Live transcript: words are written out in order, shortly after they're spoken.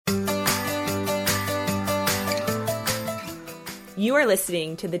You are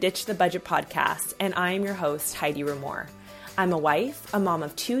listening to the Ditch the Budget podcast, and I am your host, Heidi Ramore. I'm a wife, a mom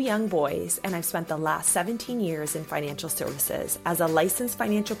of 2 young boys, and I've spent the last 17 years in financial services as a licensed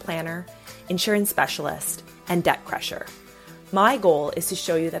financial planner, insurance specialist, and debt crusher. My goal is to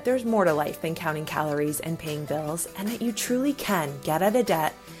show you that there's more to life than counting calories and paying bills, and that you truly can get out of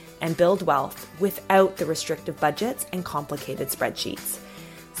debt and build wealth without the restrictive budgets and complicated spreadsheets.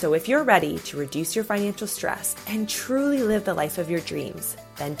 So if you're ready to reduce your financial stress and truly live the life of your dreams,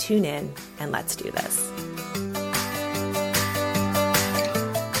 then tune in and let's do this.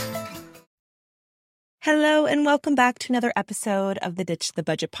 Hello and welcome back to another episode of the Ditch the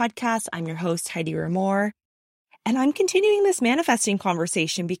Budget podcast. I'm your host, Heidi Ramore, and I'm continuing this manifesting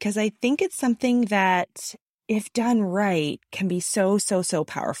conversation because I think it's something that, if done right, can be so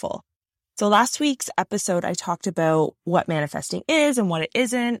powerful. So last week's episode, I talked about what manifesting is and what it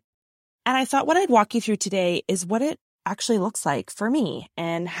isn't. And I thought what I'd walk you through today is what it actually looks like for me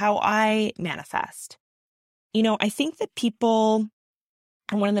and how I manifest. You know, I think that people,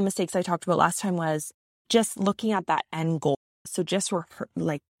 and one of the mistakes I talked about last time was just looking at that end goal. So just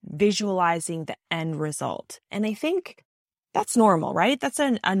like visualizing the end result. And I think that's normal, right? That's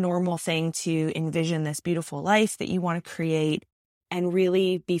a normal thing to envision this beautiful life that you want to create and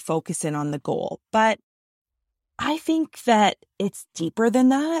really be focusing on the goal. But I think that it's deeper than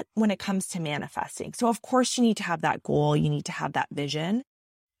that when it comes to manifesting. So of course you need to have that goal, you need to have that vision.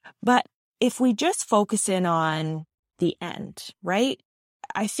 But if we just focus in on the end, right?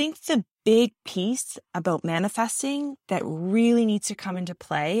 I think the big piece about manifesting that really needs to come into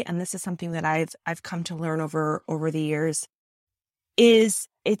play, and this is something that I've come to learn over the years, is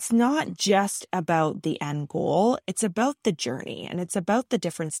it's not just about the end goal, it's about the journey and it's about the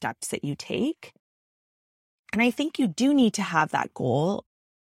different steps that you take. And I think you do need to have that goal,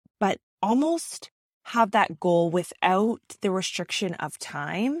 but almost have that goal without the restriction of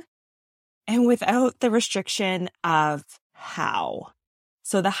time and without the restriction of how.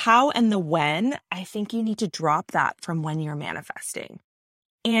 So the how and the when, I think you need to drop that from when you're manifesting.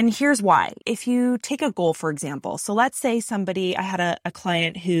 And here's why. If you take a goal, for example, so let's say I had a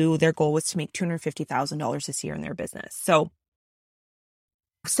client who their goal was to make $250,000 this year in their business. So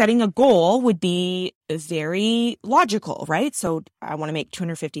setting a goal would be very logical, right? So I want to make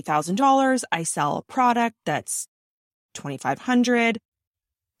 $250,000. I sell a product that's $2,500.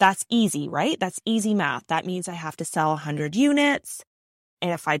 That's easy, right? That's easy math. That means I have to sell 100 units. And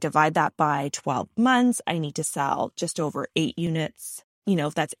if I divide that by 12 months, I need to sell just over 8 units. You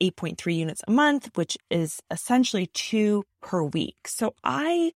know, that's 8.3 units a month, which is essentially 2 per week. So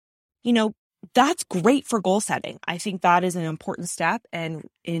that's great for goal setting. I think that is an important step. And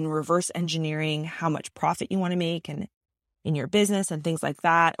in reverse engineering how much profit you want to make and in your business and things like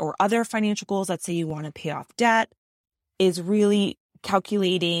that, or other financial goals, let's say you want to pay off debt, is really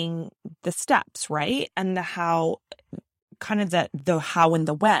calculating the steps, right? And the how, kind of the how and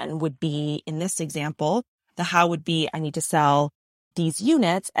the when would be, in this example, the how would be I need to sell these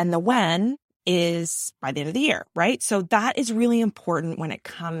units, and the when is by the end of the year, right? So that is really important when it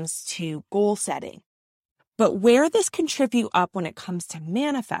comes to goal setting. But where this can trip you up when it comes to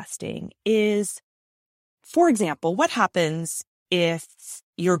manifesting is, for example, what happens if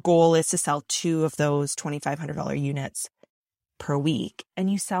your goal is to sell 2 of those $2,500 units per week and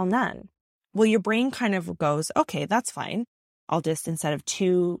you sell none? Well, your brain kind of goes, okay, that's fine. I'll just, instead of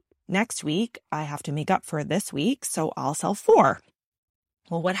 2 next week, I have to make up for this week, so I'll sell 4.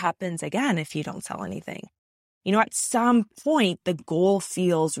 Well, what happens again if you don't sell anything? You know, at some point, the goal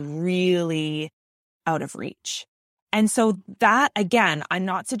feels really out of reach. And so that, again, I'm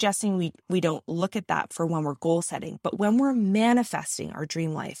not suggesting we don't look at that for when we're goal setting, but when we're manifesting our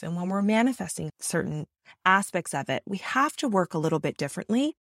dream life and when we're manifesting certain aspects of it, we have to work a little bit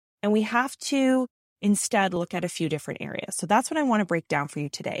differently, and we have to instead look at a few different areas. So that's what I want to break down for you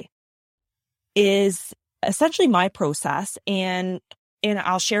today, is essentially my process. And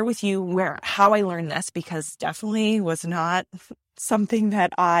I'll share with you how I learned this, because definitely was not something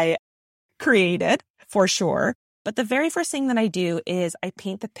that I created for sure. But the very first thing that I do is I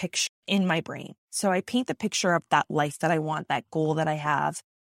paint the picture in my brain. So I paint the picture of that life that I want, that goal that I have.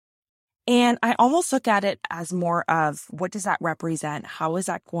 And I almost look at it as more of, what does that represent? How is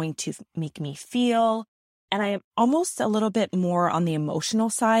that going to make me feel? And I am almost a little bit more on the emotional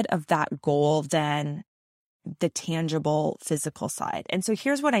side of that goal than the tangible physical side. And so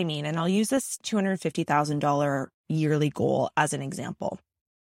here's what I mean. And I'll use this $250,000 yearly goal as an example.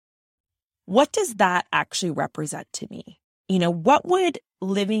 What does that actually represent to me? You know, what would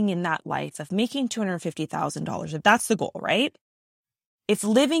living in that life of making $250,000, if that's the goal, right? If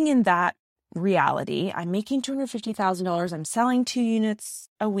living in that reality. I'm making $250,000. I'm selling 2 units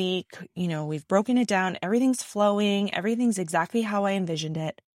a week. We've broken it down. Everything's flowing. Everything's exactly how I envisioned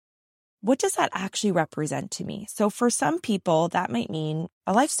it. What does that actually represent to me? So for some people, that might mean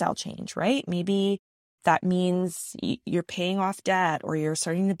a lifestyle change, right? Maybe that means you're paying off debt or you're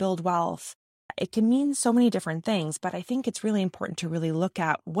starting to build wealth. It can mean so many different things, but I think it's really important to really look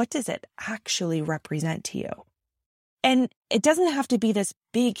at what does it actually represent to you? And it doesn't have to be this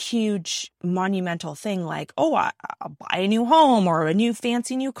big, huge, monumental thing like, oh, I'll buy a new home or a new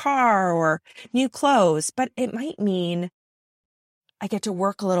fancy new car or new clothes. But it might mean I get to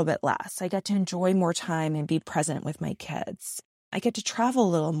work a little bit less. I get to enjoy more time and be present with my kids. I get to travel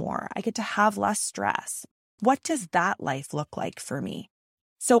a little more. I get to have less stress. What does that life look like for me?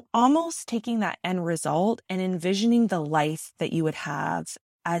 So almost taking that end result and envisioning the life that you would have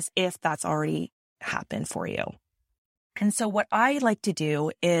as if that's already happened for you. And so what I like to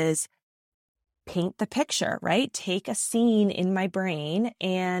do is paint the picture, right? Take a scene in my brain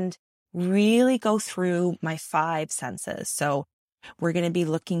and really go through my 5 senses. So we're going to be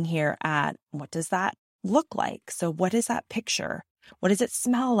looking here at what does that look like? So what is that picture? What does it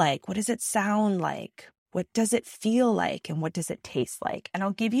smell like? What does it sound like? What does it feel like? And what does it taste like? And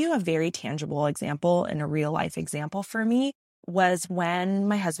I'll give you a very tangible example, and a real life example for me was when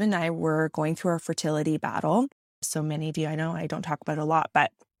my husband and I were going through our fertility battle. So many of you, I know I don't talk about it a lot,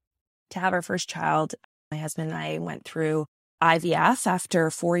 but to have our first child, my husband and I went through IVF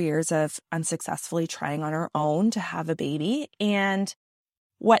after 4 years of unsuccessfully trying on our own to have a baby. And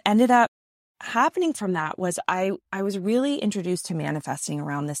what ended up happening from that was I was really introduced to manifesting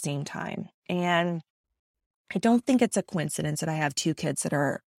around the same time. And I don't think it's a coincidence that I have 2 kids that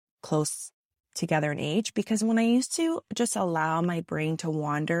are close together in age, because when I used to just allow my brain to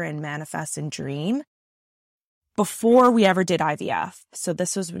wander and manifest and dream before we ever did IVF, so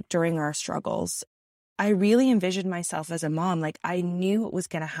this was during our struggles, I really envisioned myself as a mom. Like I knew it was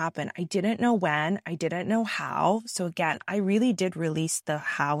going to happen. I didn't know when, I didn't know how. So again, I really did release the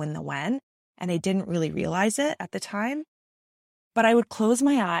how and the when, and I didn't really realize it at the time. But I would close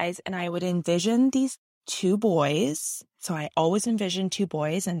my eyes and I would envision these 2 boys. So I always envisioned 2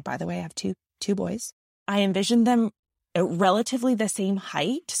 boys. And by the way, I have two boys. I envisioned them at relatively the same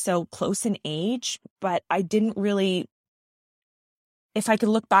height, so close in age, but I didn't really, if I could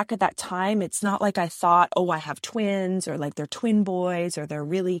look back at that time, it's not like I thought, oh, I have twins or like they're twin boys or they're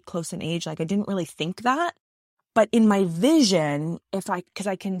really close in age. Like I didn't really think that. But in my vision, because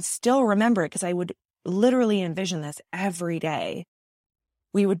I can still remember it, because I would literally envision this every day.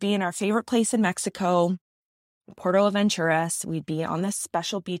 We would be in our favorite place in Mexico, Puerto Aventuras. We'd be on this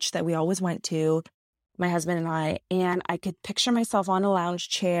special beach that we always went to, my husband and I could picture myself on a lounge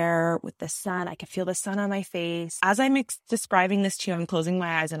chair with the sun. I could feel the sun on my face. As I'm describing this to you, I'm closing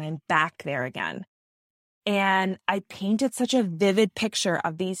my eyes and I'm back there again. And I painted such a vivid picture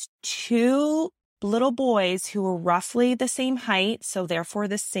of these 2 little boys who were roughly the same height, so therefore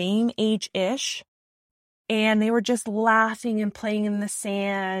the same age-ish. And they were just laughing and playing in the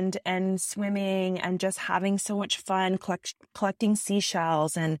sand and swimming and just having so much fun collecting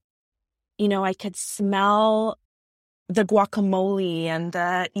seashells. And I could smell the guacamole and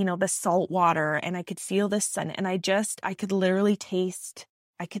the salt water, and I could feel the sun, and I could literally taste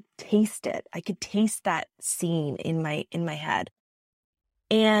it. I could taste that scene in my head.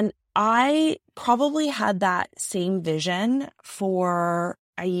 And I probably had that same vision for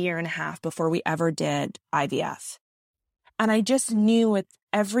a year and a half before we ever did IVF. And I just knew with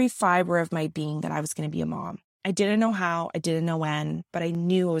every fiber of my being that I was going to be a mom. I didn't know how, I didn't know when, but I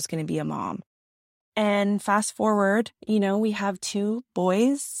knew I was going to be a mom. And fast forward, we have 2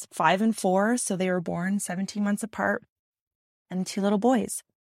 boys, 5 and 4. So they were born 17 months apart, and 2 little boys.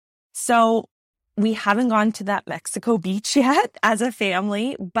 So we haven't gone to that Mexico beach yet as a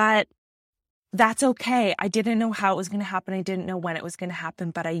family, but that's okay. I didn't know how it was going to happen. I didn't know when it was going to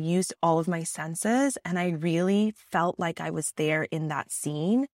happen, but I used all of my senses, and I really felt like I was there in that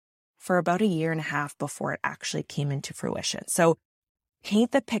scene for about a year and a half before it actually came into fruition. So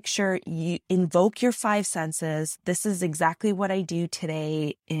paint the picture, you invoke your 5 senses. This is exactly what I do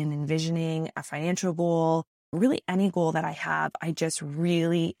today in envisioning a financial goal, really any goal that I have. I just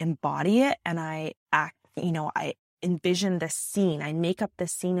really embody it, and I envision this scene. I make up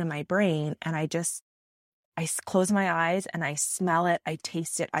this scene in my brain, and I close my eyes and I smell it. I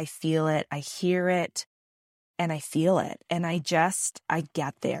taste it. I feel it. I hear it. And I feel it. And I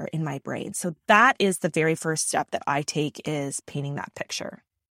get there in my brain. So that is the very first step that I take, is painting that picture.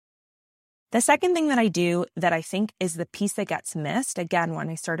 The second thing that I do that I think is the piece that gets missed, again, when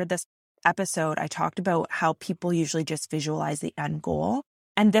I started this episode, I talked about how people usually just visualize the end goal.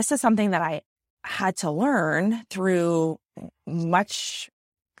 And this is something that I had to learn through much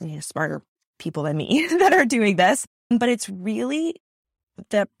smarter people than me that are doing this. But it's really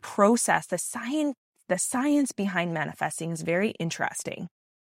the process, the science behind manifesting is very interesting.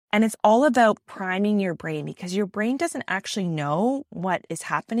 And it's all about priming your brain, because your brain doesn't actually know what is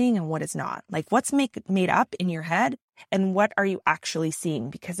happening and what is not. Like what's made up in your head and what are you actually seeing?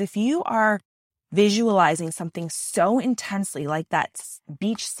 Because if you are visualizing something so intensely, like that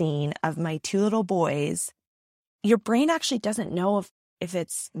beach scene of my two little boys, your brain actually doesn't know if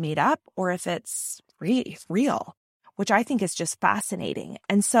it's made up or if it's real, which I think is just fascinating.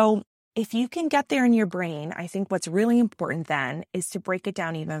 And so if you can get there in your brain, I think what's really important then is to break it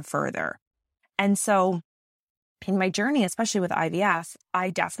down even further. And so in my journey, especially with IVF, I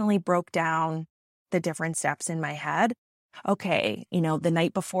definitely broke down the different steps in my head. Okay, the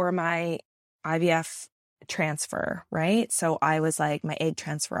night before my IVF transfer, right? So I was like, my egg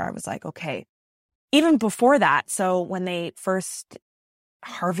transfer, I was like, okay, even before that. So when they first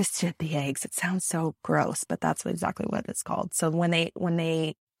harvested the eggs, it sounds so gross, but that's exactly what it's called. So when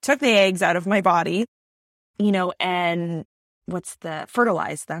they took the eggs out of my body, and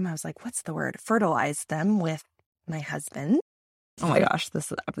fertilize them. I was like, what's the word? Fertilize them with my husband. Oh my gosh,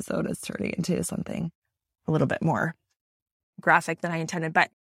 this episode is turning into something a little bit more graphic than I intended.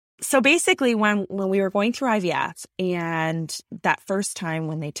 But so basically when we were going through IVF and that first time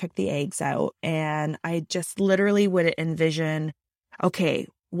when they took the eggs out, and I just literally would envision, okay,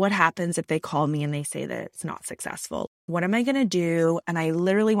 what happens if they call me and they say that it's not successful? What am I going to do? And I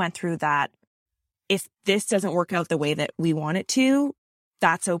literally went through that. If this doesn't work out the way that we want it to,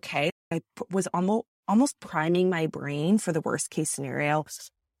 that's okay. I was almost priming my brain for the worst case scenario.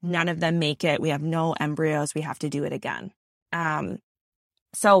 None of them make it. We have no embryos. We have to do it again.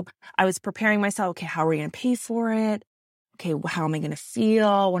 So I was preparing myself. Okay, how are we going to pay for it? Okay, how am I going to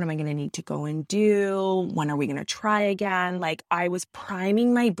feel? What am I going to need to go and do? When are we going to try again? Like I was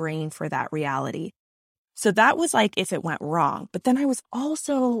priming my brain for that reality. So that was like if it went wrong. But then I was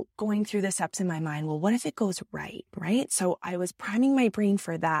also going through the steps in my mind. Well, what if it goes right? Right? So I was priming my brain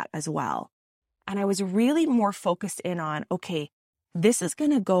for that as well. And I was really more focused in on, okay, this is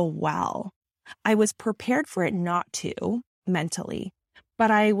going to go well. I was prepared for it not to mentally,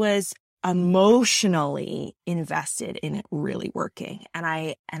 but I was emotionally invested in it really working. And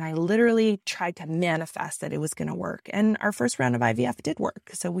I literally tried to manifest that it was going to work. And our first round of IVF did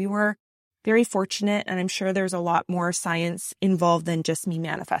work. So we were very fortunate. And I'm sure there's a lot more science involved than just me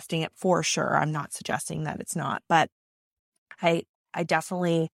manifesting it for sure. I'm not suggesting that it's not, but I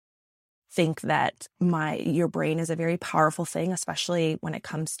definitely think that your brain is a very powerful thing, especially when it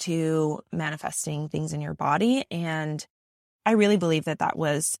comes to manifesting things in your body. And I really believe that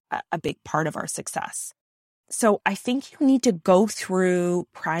was a big part of our success. So I think you need to go through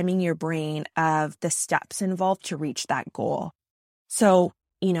priming your brain of the steps involved to reach that goal. So,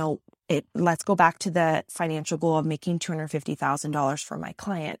 let's go back to the financial goal of making $250,000 for my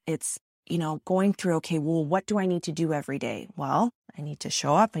client. It's, going through, okay, well, what do I need to do every day? Well, I need to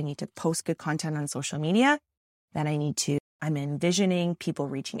show up. I need to post good content on social media. Then I'm envisioning people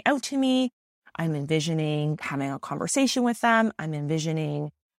reaching out to me. I'm envisioning having a conversation with them. I'm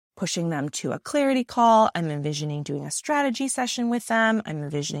envisioning pushing them to a clarity call. I'm envisioning doing a strategy session with them. I'm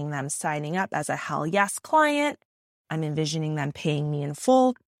envisioning them signing up as a Hell Yes client. I'm envisioning them paying me in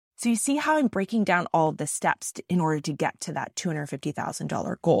full. So you see how I'm breaking down all of the steps in order to get to that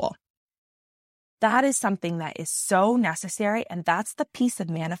 $250,000 goal. That is something that is so necessary. And that's the piece of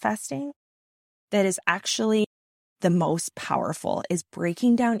manifesting that is actually the most powerful, is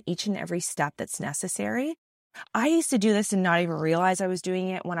breaking down each and every step that's necessary. I used to do this and not even realize I was doing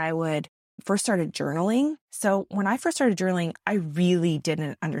it when I first started journaling. So when I first started journaling, I really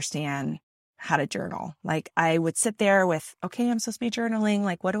didn't understand how to journal. Like I would sit there with, okay, I'm supposed to be journaling.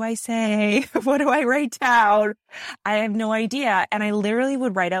 Like, what do I say? What do I write down? I have no idea. And I literally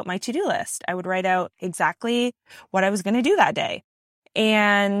would write out my to-do list. I would write out exactly what I was going to do that day.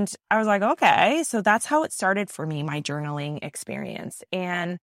 And I was like, okay, so that's how it started for me, my journaling experience.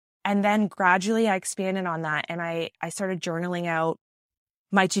 And then gradually I expanded on that and I started journaling out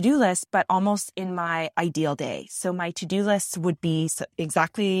my to-do list, but almost in my ideal day. So my to-do list would be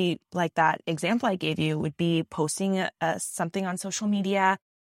exactly like that example I gave you, would be posting something on social media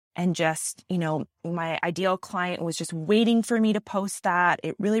and just, my ideal client was just waiting for me to post that.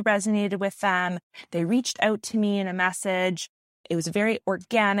 It really resonated with them. They reached out to me in a message. It was very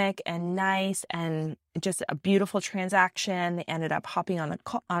organic and nice and just a beautiful transaction. They ended up hopping on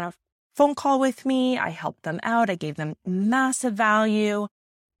a phone call with me. I helped them out. I gave them massive value.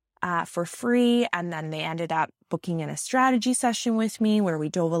 for free. And then they ended up booking in a strategy session with me where we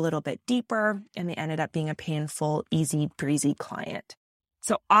dove a little bit deeper, and they ended up being a painful, easy breezy client.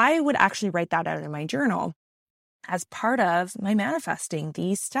 So I would actually write that out in my journal as part of my manifesting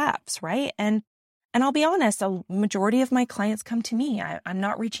these steps, right? And I'll be honest, a majority of my clients come to me. I'm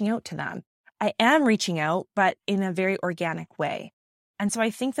not reaching out to them. I am reaching out, but in a very organic way. And so I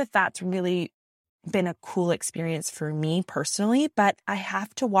think that that's really been a cool experience for me personally, but I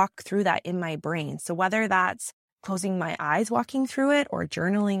have to walk through that in my brain. So whether that's closing my eyes, walking through it, or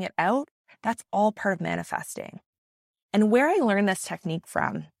journaling it out, that's all part of manifesting. And where I learned this technique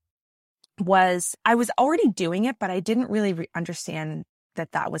from was I was already doing it, but I didn't really understand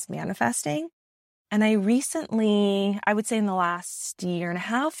that that was manifesting. And I recently, I would say in the last year and a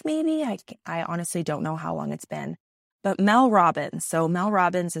half, maybe, I honestly don't know how long it's been, but Mel Robbins. So Mel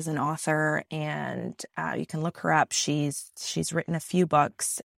Robbins is an author, and you can look her up. She's written a few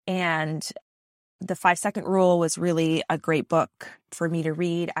books, and The 5-Second Rule was really a great book for me to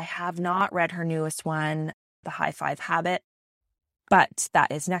read. I have not read her newest one, The High Five Habit, but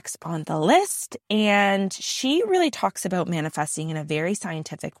that is next on the list. And she really talks about manifesting in a very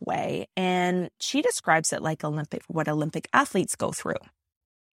scientific way. And she describes it like what Olympic athletes go through.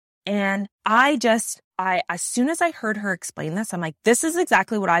 And as soon as I heard her explain this, I'm like, this is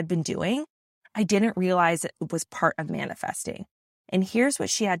exactly what I've been doing. I didn't realize it was part of manifesting. And here's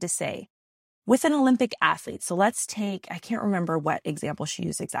what she had to say. With an Olympic athlete, so let's take, I can't remember what example she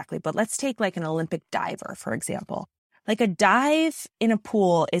used exactly, but let's take like an Olympic diver, for example. Like a dive in a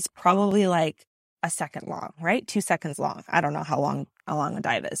pool is probably like a second long, right? 2 seconds long. I don't know how long a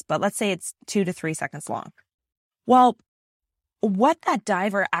dive is, but let's say it's 2 to 3 seconds long. Well, what that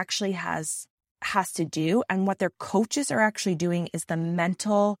diver actually has to do, and what their coaches are actually doing, is the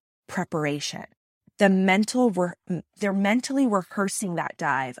mental preparation. They're mentally rehearsing that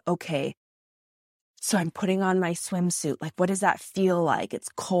dive. Okay, so I'm putting on my swimsuit. Like, what does that feel like? It's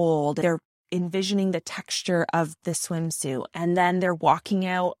cold. They're envisioning the texture of the swimsuit. And then they're walking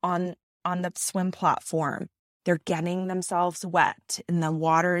out on the swim platform. They're getting themselves wet, and the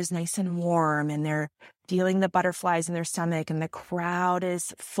water is nice and warm, and they're feeling the butterflies in their stomach, and the crowd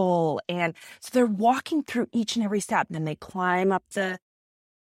is full. And so they're walking through each and every step. Then they climb up the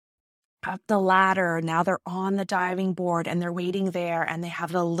ladder. Now they're on the diving board, and they're waiting there, and they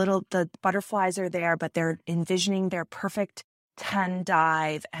have the butterflies are there, but they're envisioning their perfect 10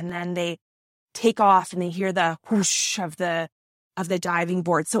 dive. And then they take off, and they hear the whoosh of the diving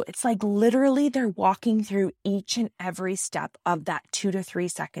board. So it's like literally they're walking through each and every step of that 2 to 3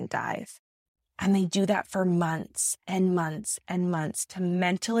 second dive. And they do that for months and months and months to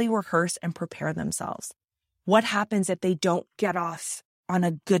mentally rehearse and prepare themselves. What happens if they don't get off on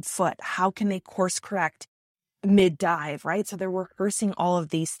a good foot? How can they course correct mid-dive, right? So they're rehearsing all of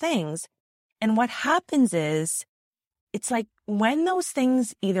these things. And what happens is, it's like when those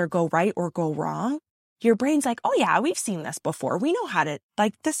things either go right or go wrong, your brain's like, oh yeah, we've seen this before. We know how to,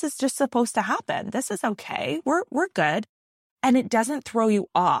 like, this is just supposed to happen. This is okay. We're good. And it doesn't throw you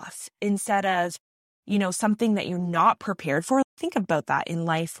off instead of, something that you're not prepared for. Think about that in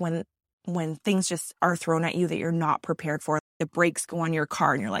life when things just are thrown at you that you're not prepared for. The brakes go on your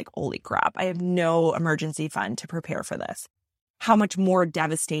car and you're like, holy crap, I have no emergency fund to prepare for this. How much more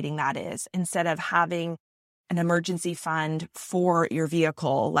devastating that is, instead of having an emergency fund for your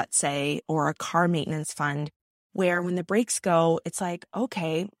vehicle, let's say, or a car maintenance fund, where when the brakes go, it's like,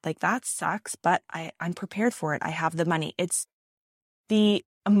 okay, like that sucks, but I'm prepared for it. I have the money. It's the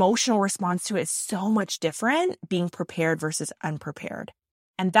emotional response to it is so much different being prepared versus unprepared.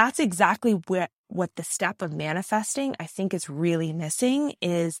 And that's exactly what the step of manifesting, I think, is really missing,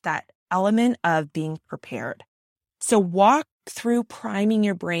 is that element of being prepared. So walk through priming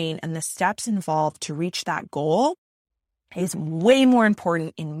your brain, and the steps involved to reach that goal is way more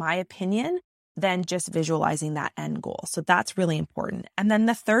important, in my opinion, than just visualizing that end goal. So that's really important. And then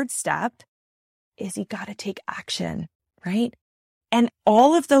the third step is you got to take action, right? And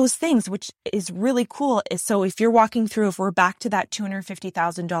all of those things, which is really cool, is so if we're back to that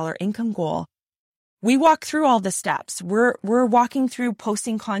 $250,000 income goal, we walk through all the steps. We're walking through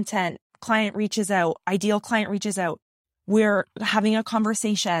posting content, client reaches out, ideal client reaches out. We're having a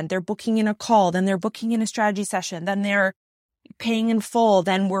conversation, they're booking in a call, then they're booking in a strategy session, then they're paying in full,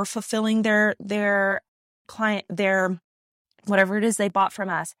 then we're fulfilling their client, their whatever it is they bought from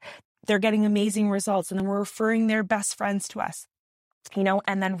us. They're getting amazing results, and then we're referring their best friends to us,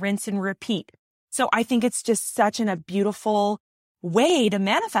 and then rinse and repeat. So I think it's just such a beautiful way to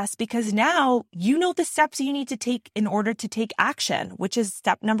manifest, because now the steps you need to take in order to take action, which is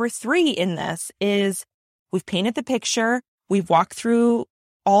step number 3 in this is we've painted the picture. We've walked through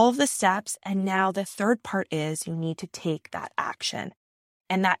all of the steps. And now the third part is you need to take that action,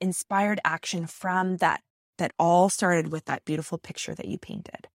 and that inspired action from that all started with that beautiful picture that you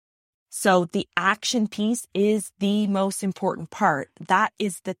painted. So the action piece is the most important part. That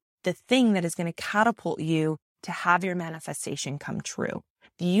is the thing that is going to catapult you to have your manifestation come true.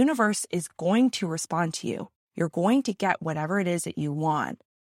 The universe is going to respond to you. You're going to get whatever it is that you want,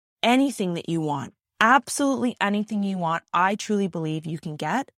 anything that you want, absolutely anything you want. I truly believe you can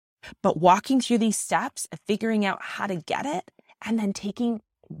get, but walking through these steps of figuring out how to get it and then taking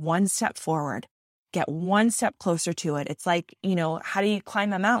one step forward, get one step closer to it. It's like, how do you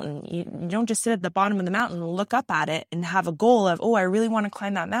climb a mountain? You don't just sit at the bottom of the mountain and look up at it and have a goal of, oh, I really want to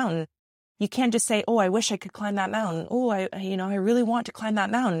climb that mountain. You can't just say, oh, I wish I could climb that mountain. Oh, I really want to climb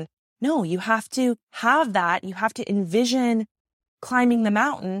that mountain. No, you have to have that. You have to envision climbing the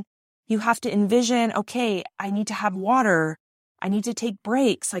mountain. You have to envision, okay, I need to have water. I need to take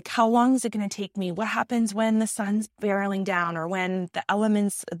breaks. Like, how long is it going to take me? What happens when the sun's barreling down or when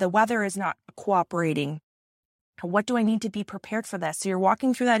the weather is not cooperating? What do I need to be prepared for this? So you're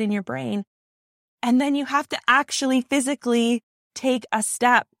walking through that in your brain. And then you have to actually physically take a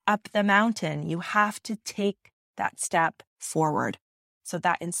step up the mountain. You have to take that step forward. So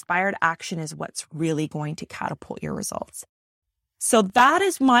that inspired action is what's really going to catapult your results. So that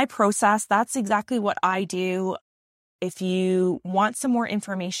is my process. That's exactly what I do. If you want some more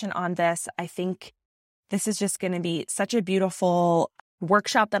information on this, I think this is just going to be such a beautiful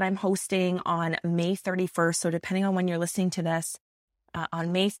workshop that I'm hosting on May 31st. So depending on when you're listening to this,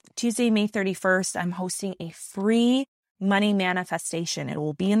 on Tuesday, May 31st, I'm hosting a free money manifestation. It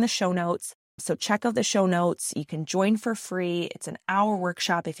will be in the show notes. So check out the show notes. You can join for free. It's an hour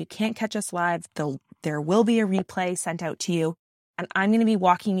workshop. If you can't catch us live, there will be a replay sent out to you. And I'm going to be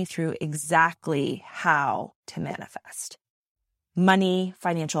walking you through exactly how to manifest money,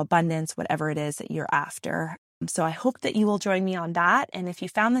 financial abundance, whatever it is that you're after. So I hope that you will join me on that. And if you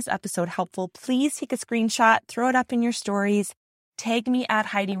found this episode helpful, please take a screenshot, throw it up in your stories, tag me at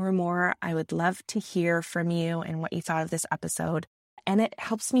Heidi Rumor. I would love to hear from you and what you thought of this episode. And it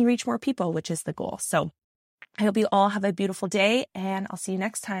helps me reach more people, which is the goal. So I hope you all have a beautiful day, and I'll see you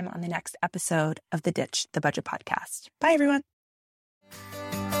next time on the next episode of the Ditch the Budget podcast. Bye, everyone.